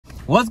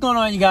What's going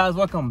on, you guys?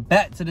 Welcome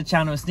back to the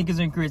channel. Sneakers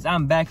and Chris.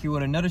 I'm back here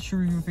with another shoe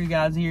review for you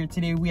guys. Here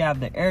today we have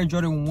the Air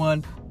Jordan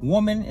 1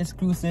 woman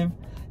exclusive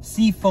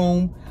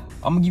Seafoam.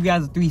 I'm gonna give you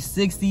guys a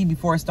 360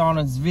 before I start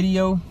on this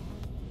video.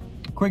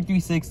 Quick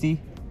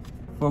 360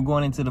 before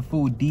going into the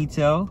full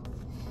detail.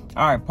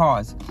 All right,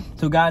 pause.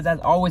 So guys, as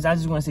always, I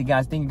just want to say,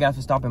 guys, thank you guys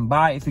for stopping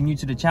by. If you're new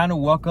to the channel,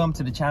 welcome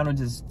to the channel.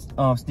 Just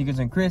Sneakers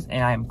and Chris,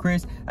 and I am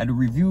Chris. I do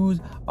reviews,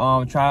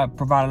 try to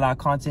provide a lot of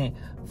content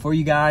for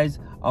you guys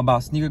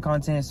about sneaker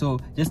content, so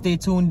just stay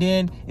tuned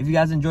in. If you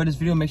guys enjoyed this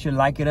video, make sure to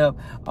like it up.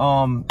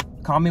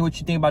 Comment what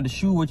you think about the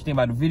shoe, what you think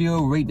about the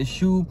video, rate the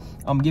shoe,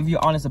 give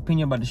your honest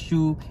opinion about the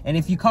shoe. And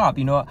if you cop,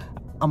 you know,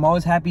 I'm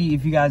always happy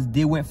if you guys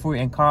went for it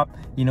and cop.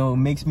 You know, it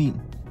makes me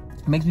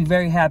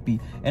very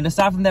happy. And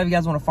aside from that, if you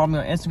guys want to follow me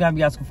on Instagram, you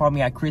guys can follow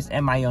me at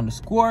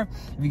ChrisMIA_.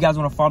 If you guys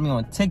want to follow me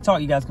on TikTok,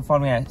 you guys can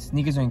follow me at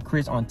Sneakers and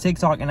Chris on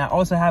TikTok. And I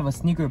also have a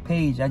sneaker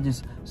page I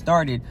just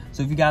started,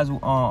 so if you guys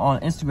on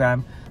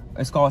Instagram,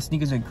 it's called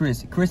Sneakers and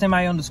Chris.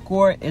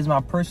 ChrisMIA_ is my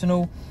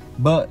personal,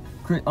 but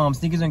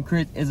Sneakers and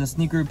Chris is a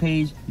sneaker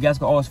page. You guys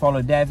can always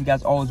follow that. If you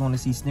guys always want to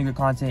see sneaker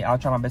content, I'll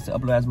try my best to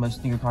upload as much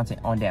sneaker content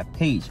on that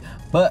page.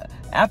 But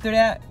after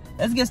that,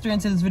 let's get straight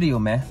into this video,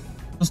 man.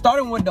 So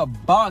starting with the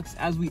box,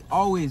 as we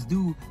always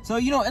do. So,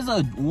 you know, it's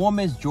a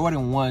woman's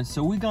Jordan 1.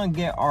 So we're going to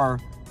get our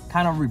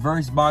kind of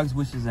reverse box,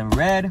 which is in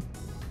red.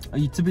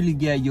 You typically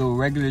get your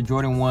regular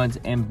Jordan 1s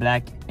in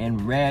black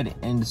and red,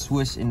 and the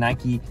swoosh and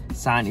Nike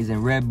sign is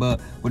in red. But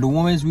with the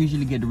women's, we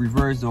usually get the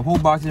reverse, the whole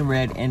box in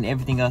red and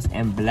everything else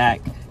in black.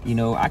 You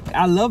know,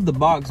 I love the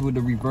box with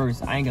the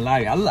reverse. I ain't gonna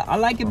lie to you. I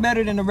like it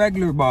better than the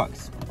regular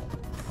box.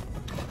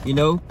 You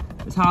know,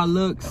 that's how it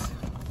looks.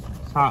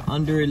 That's how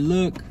under it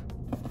look.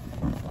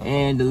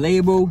 And the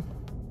label,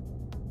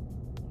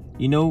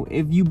 you know,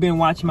 if you've been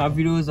watching my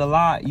videos a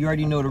lot, you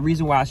already know the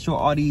reason why I show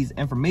all these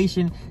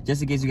information,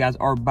 just in case you guys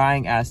are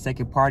buying as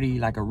second party,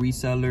 like a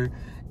reseller,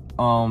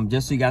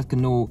 just so you guys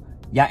can know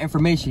y'all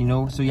information, you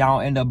know, so y'all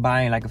don't end up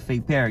buying like a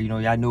fake pair. You know,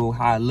 y'all know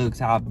how it looks,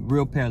 how a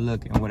real pair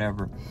look and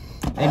whatever.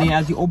 And then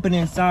as you open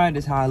it inside,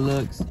 this is how it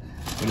looks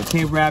with the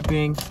tape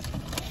wrapping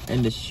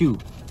and the shoe.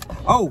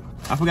 Oh,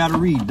 I forgot to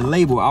read the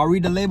label. I'll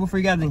read the label for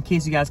you guys in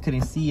case you guys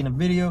couldn't see in the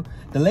video.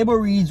 The label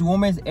reads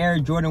Women's Air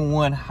Jordan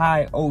 1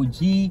 High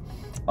OG.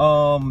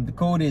 The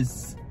code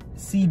is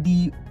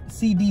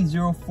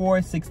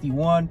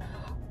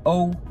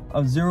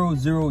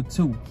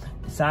CD04610002.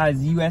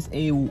 Size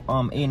USA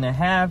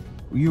 8.5,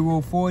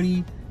 Euro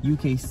 40,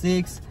 UK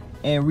 6,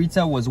 and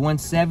retail was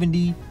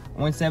 170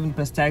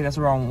 plus tax. That's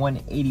around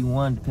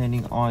 181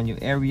 depending on your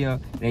area.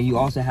 Then you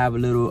also have a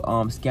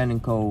little scanning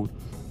code,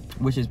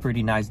 which is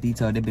pretty nice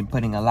detail. They've been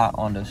putting a lot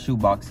on the shoe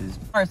boxes.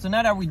 All right, so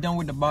now that we're done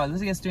with the box,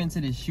 let's get straight into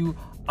the shoe.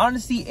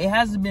 Honestly, it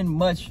hasn't been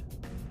much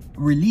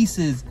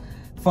releases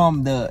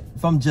from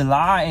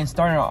July and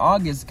starting on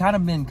August. Kind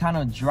of been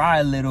dry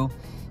a little,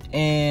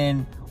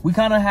 and we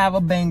kind of have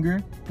a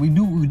banger. We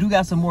do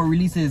got some more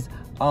releases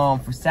for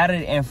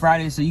Saturday and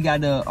Friday. So you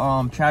got the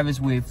Travis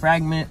with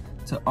Fragment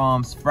to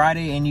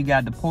Friday, and you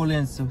got the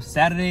Poland to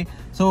Saturday.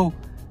 So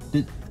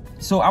I'm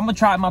gonna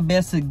try my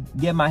best to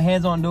get my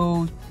hands on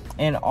those,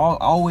 and I'll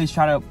always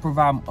try to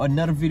provide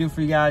another video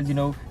for you guys. You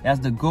know, that's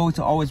the goal,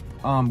 to always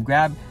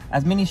grab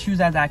as many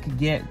shoes as I could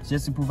get,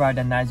 just to provide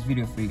a nice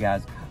video for you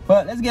guys.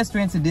 But let's get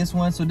straight into this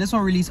one. So this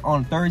one released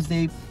on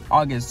Thursday,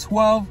 August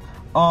 12th.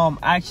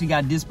 I actually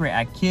got this pair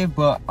at Kith,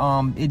 but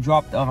it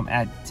dropped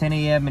at 10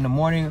 a.m. in the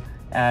morning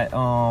at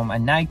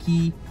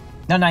Nike.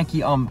 Not Nike,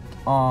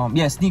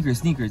 yeah,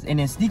 Sneakers. And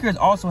then Sneakers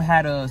also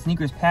had a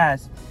Sneakers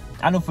Pass.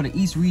 I know for the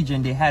East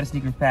region, they had a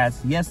Sneakers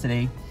Pass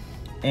yesterday,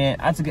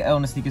 and I took an L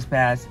on the Sneakers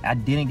Pass. I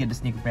didn't get the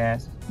Sneaker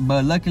Pass,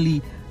 but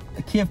luckily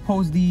Kith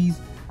posted these.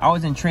 I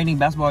was in training,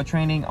 basketball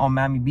training on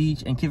Miami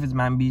Beach, and Kith is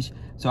Miami Beach.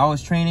 So I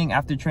was training.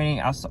 After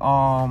training,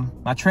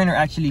 my trainer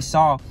actually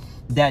saw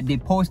that they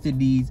posted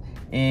these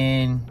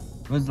and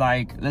was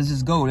like, let's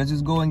just go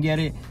and get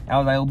it. I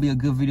was like, it'll be a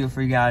good video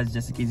for you guys,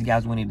 just in case you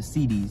guys wanted to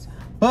see these.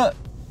 But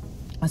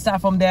aside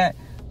from that,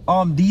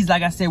 these,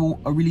 like I said, will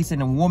release in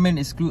the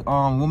woman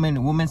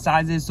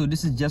sizes. So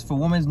this is just for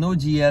women's, no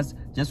GS,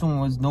 just for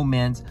women's, no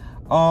men's.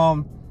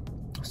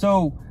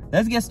 So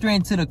let's get straight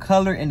into the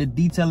color and the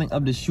detailing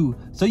of the shoe.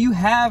 So you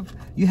have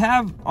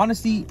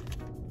honestly,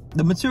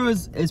 the material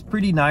is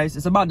pretty nice.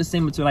 It's about the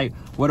same material, like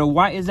where the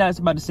white is at, it's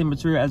about the same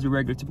material as the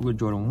regular typical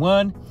Jordan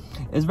 1.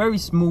 It's very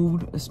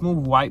smooth, a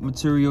smooth white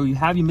material. You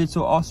have your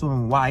midsole also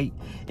in white,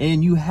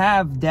 and you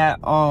have that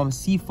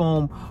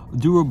Seafoam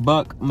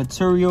Durabuck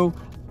material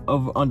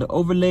on the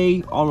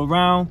overlay all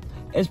around.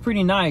 It's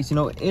pretty nice. You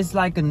know, it's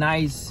like a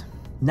nice,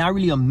 not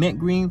really a mint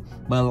green,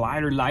 but a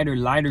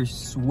lighter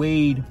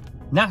suede,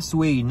 not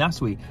suede,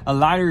 a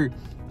lighter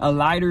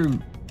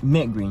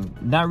mint green.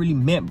 Not really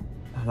mint,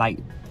 like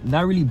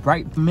not really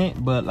bright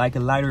mint, but like a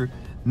lighter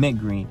mint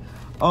green.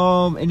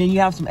 And then you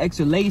have some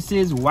extra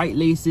laces, white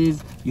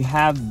laces. You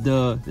have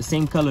the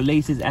same color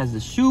laces as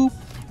the shoe.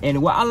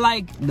 And what I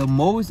like the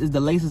most is the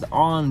laces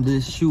on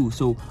this shoe.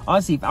 So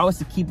honestly, if I was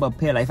to keep a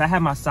pair, like if I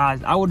had my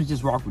size, I would have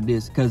just rocked with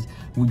this, because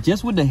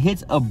just with the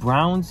hits of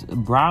brown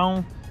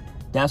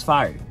That's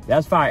fire.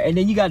 That's fire. And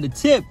then you got the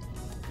tip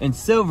in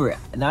silver.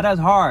 Now that's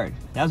hard.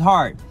 That's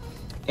hard.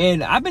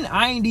 And I've been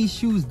eyeing these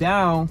shoes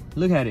down.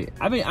 Look at it.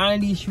 I've been eyeing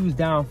these shoes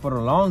down for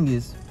the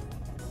longest.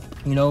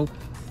 You know,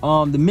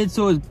 the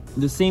midsole is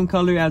the same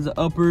color as the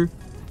upper.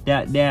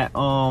 That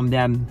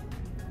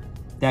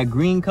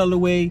green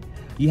colorway.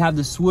 You have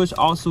the swoosh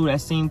also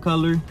that same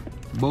color,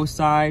 both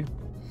sides.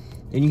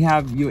 And you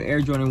have your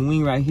Air Jordan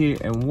wing right here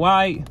in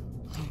white.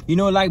 You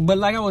know, but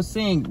like I was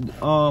saying,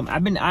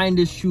 I've been eyeing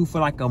this shoe for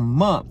like a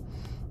month,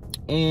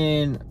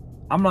 and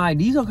I'm like,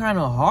 these are kind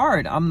of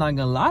hard. I'm not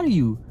gonna lie to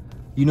you.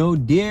 You know,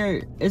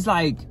 it's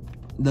like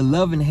the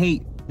love and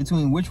hate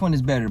between which one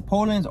is better, the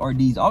Polands or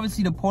these.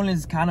 Obviously, the Polands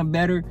is kind of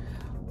better,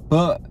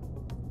 but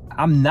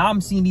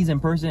I'm seeing these in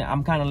person.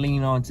 I'm kind of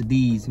leaning on to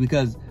these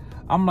because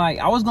I'm like,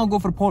 I was gonna go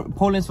for the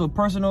Polands for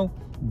personal,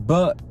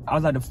 but I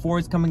was like, the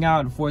Forest coming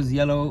out, the Forest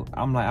yellow.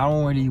 I'm like, I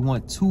don't really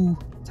want two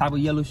type of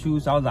yellow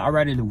shoes, so I was like, I'd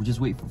rather just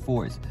wait for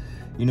Forest,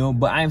 you know.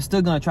 But I am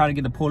still gonna try to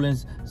get the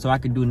Polands so I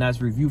can do a nice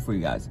review for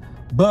you guys.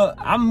 But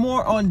I'm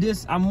more on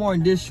this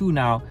shoe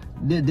now.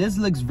 This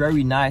looks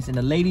very nice, and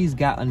the ladies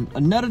got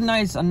a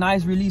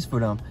nice release for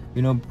them.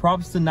 You know,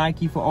 props to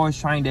Nike for always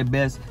trying their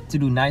best to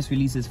do nice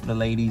releases for the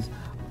ladies.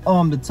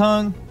 The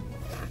tongue,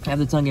 have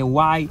the tongue in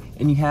white,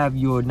 and you have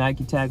your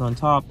Nike tag on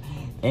top,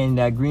 and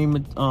that green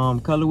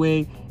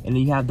colorway, and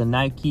then you have the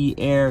Nike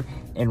Air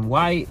in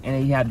white, and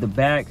then you have the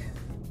back,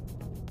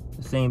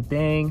 the same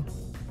thing,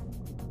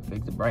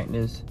 fix the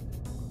brightness,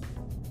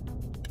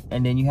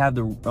 and then you have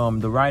the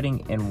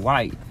writing in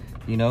white,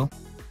 you know.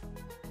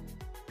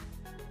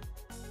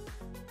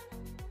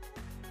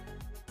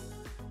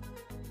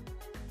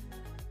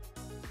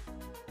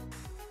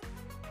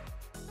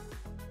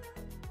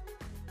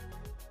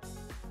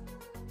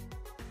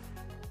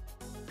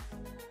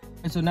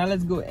 And so now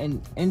let's go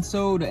and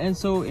insole. The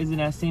insole is in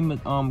that same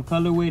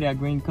colorway, that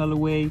green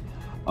colorway,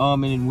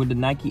 and with the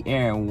Nike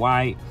Air in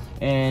white.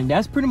 And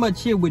that's pretty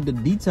much it with the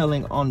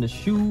detailing on the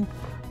shoe.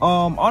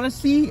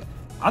 Honestly,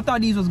 I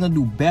thought these was gonna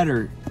do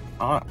better.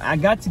 I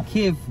got to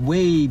Kith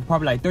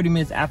probably like 30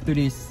 minutes after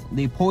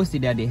they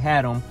posted that they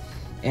had them,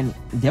 and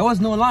there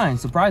was no line,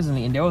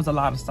 surprisingly, and there was a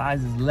lot of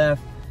sizes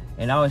left,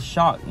 and I was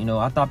shocked. You know,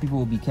 I thought people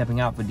would be camping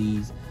out for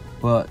these,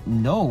 but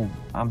no,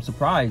 I'm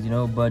surprised, you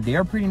know. But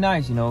they're pretty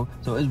nice, you know,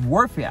 so it's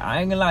worth it.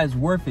 I ain't gonna lie, it's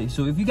worth it.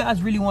 So if you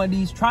guys really want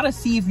these, try to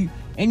see if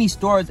any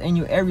stores in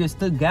your area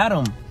still got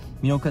them,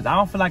 you know, because I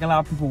don't feel like a lot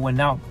of people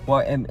went out. Well,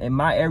 in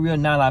my area,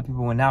 not a lot of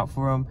people went out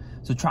for them.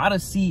 So try to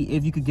see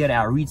if you could get it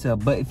at retail.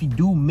 But if you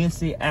do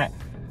miss it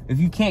if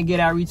you can't get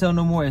it at retail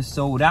no more, it's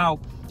sold out,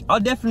 I'll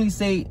definitely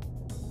say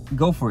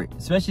go for it.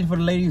 Especially for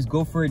the ladies,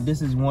 go for it.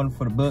 This is one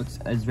for the books.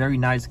 It's very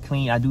nice,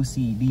 clean. I do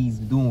see these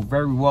doing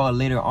very well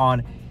later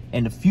on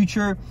in the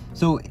future.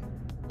 So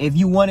if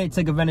you want it,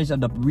 take advantage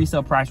of the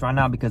resale price right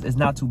now because it's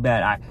not too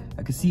bad.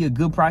 I can see a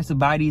good price to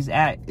buy these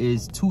at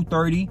is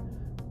 $230,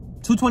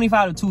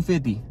 $225 to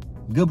 $250.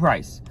 Good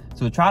price.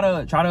 So try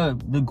to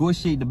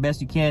negotiate the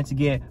best you can to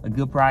get a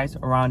good price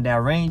around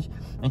that range,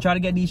 and try to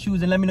get these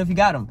shoes, and let me know if you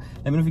got them.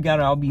 Let me know if you got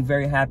them. I'll be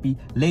very happy.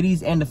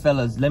 Ladies and the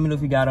fellas, let me know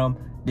if you got them.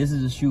 This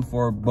is a shoe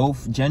for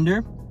both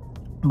gender,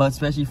 but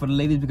especially for the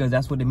ladies because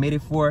that's what they made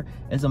it for.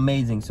 It's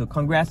amazing. So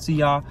congrats to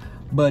y'all,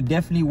 but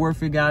definitely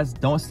worth it, guys.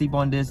 Don't sleep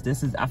on this.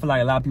 I feel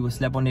like a lot of people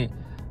slept on it,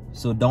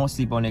 so don't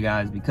sleep on it,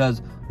 guys,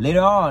 because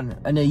later on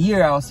in a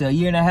year, I'll say a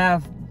year and a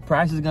half,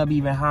 price is gonna be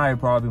even higher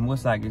probably,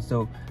 most likely.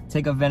 So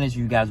take advantage if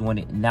you guys want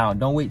it now.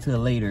 Don't wait till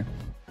later.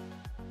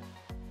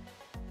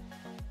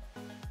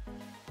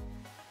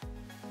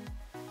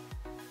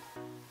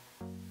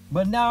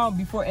 But now,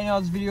 before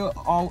ending this video,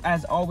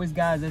 as always,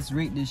 guys, let's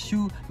rate this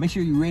shoe. Make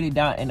sure you rate it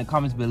down in the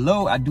comments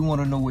below. I do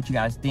want to know what you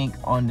guys think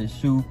on this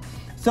shoe.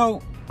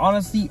 So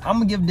honestly, I'm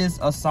gonna give this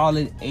a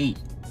solid 8.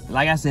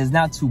 Like I said, it's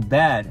not too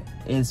bad.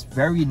 It's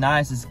very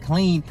nice, it's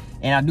clean,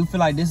 and I do feel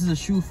like this is a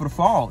shoe for the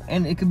fall,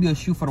 and it could be a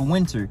shoe for the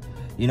winter,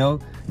 you know.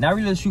 Not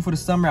really a shoe for the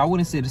summer. I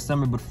wouldn't say the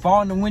summer, but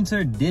fall and the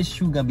winter, this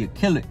shoe gonna be a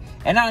killer.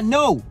 And I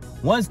know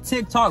once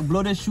TikTok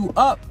blow this shoe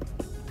up,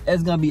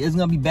 it's gonna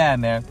be bad,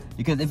 man.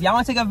 Because if y'all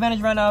want to take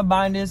advantage right now of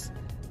buying this,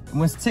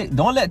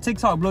 don't let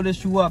TikTok blow this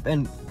shoe up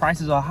and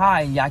prices are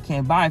high and y'all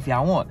can't buy if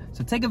y'all want.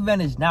 So take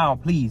advantage now,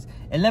 please,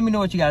 and let me know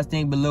what you guys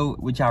think below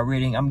with y'all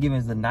rating. I'm giving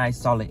this a nice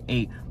solid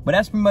 8. But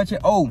that's pretty much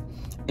it. Oh,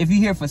 if you're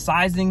here for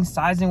sizing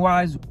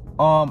wise,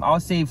 I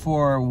would say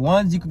for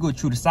ones you could go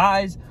true to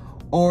size,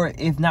 or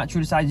if not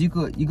true to size, you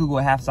could go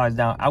a half size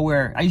down.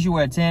 I usually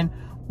wear a 10,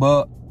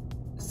 but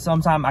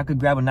sometimes I could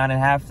grab a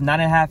 9.5.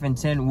 9.5 and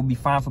 10 will be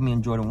fine for me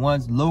in Jordan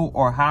 1s, low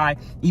or high.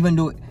 Even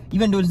though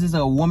this is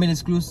a woman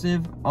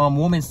exclusive,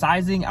 woman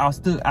sizing, I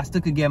still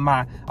could get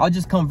I'll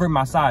just convert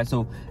my size.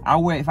 So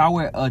if I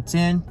wear a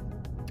 10,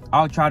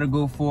 I'll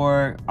go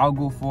for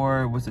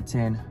what's a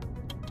 10?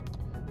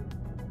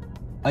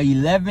 A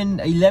 11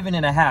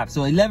 and a half.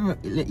 So 11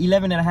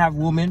 and a half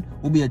woman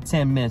will be a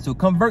 10 men. So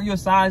convert your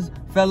size,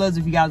 fellas,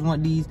 if you guys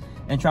want these,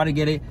 and try to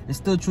get it. It's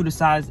still true to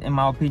size in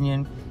my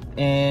opinion.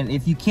 And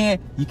if you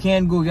can't, you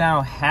can go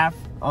down half.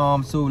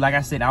 So like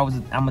I said,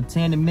 I'm a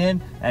 10 in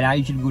men, and I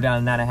usually go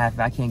down to 9.5 if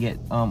I can't get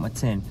a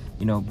 10.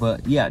 you know.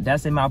 But yeah,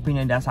 that's in my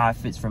opinion, that's how it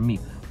fits for me.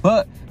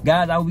 But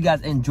guys, I hope you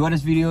guys enjoyed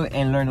this video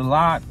and learned a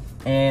lot.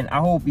 And I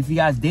hope if you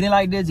guys didn't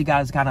like this, you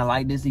guys kind of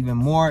like this even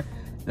more.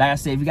 Like I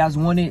said, if you guys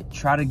want it,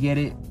 try to get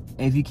it.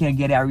 If you can't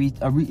get it at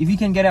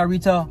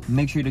retail,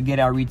 make sure to get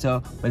it at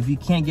retail. But if you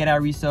can't get it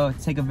at retail,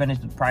 take advantage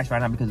of the price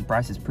right now, because the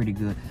price is pretty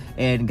good.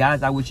 And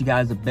guys, I wish you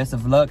guys the best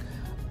of luck.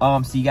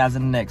 See you guys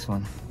in the next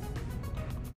one.